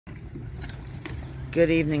Good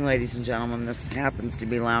evening, ladies and gentlemen. This happens to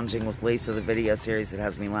be Lounging with Lisa, the video series that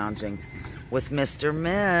has me lounging with Mr.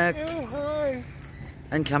 Mick. Oh, hi.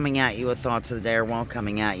 And coming at you with thoughts of the day, or well,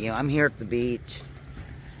 coming at you. I'm here at the beach.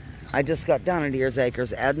 I just got done at Ears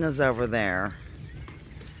Acres. Edna's over there,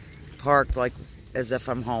 parked like as if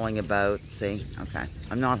I'm hauling a boat. See? Okay.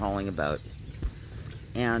 I'm not hauling a boat.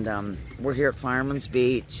 And we're here at Firemen's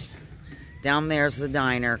Beach. Down there's the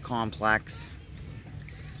diner complex.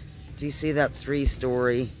 Do you see that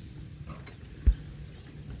 3-story?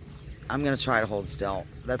 I'm going to try to hold still.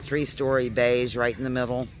 That 3-story beige right in the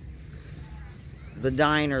middle. The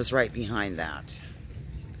diner's right behind that.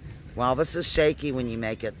 Wow, this is shaky when you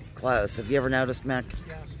make it close. Have you ever noticed, Mick?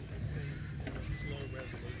 Yeah. Low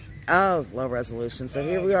resolution. Oh, low resolution. So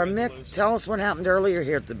here we are. Mick, tell us what happened earlier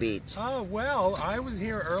here at the beach. Oh, well, I was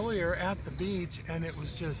here earlier at the beach, and it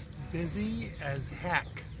was just busy as heck.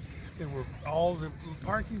 There were all the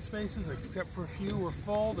parking spaces, except for a few, were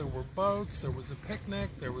full. There were boats. There was a picnic.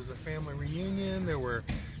 There was a family reunion. There were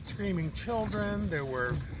screaming children. There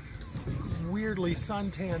were weirdly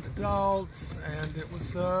suntanned adults, and it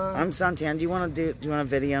was. I'm suntanned. Do you want to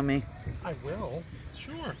video me? I will.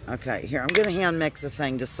 Sure. Okay. Here, I'm going to hand Mick the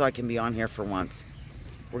thing just so I can be on here for once.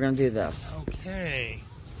 We're going to do this. Okay.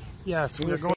 Yes, we're going.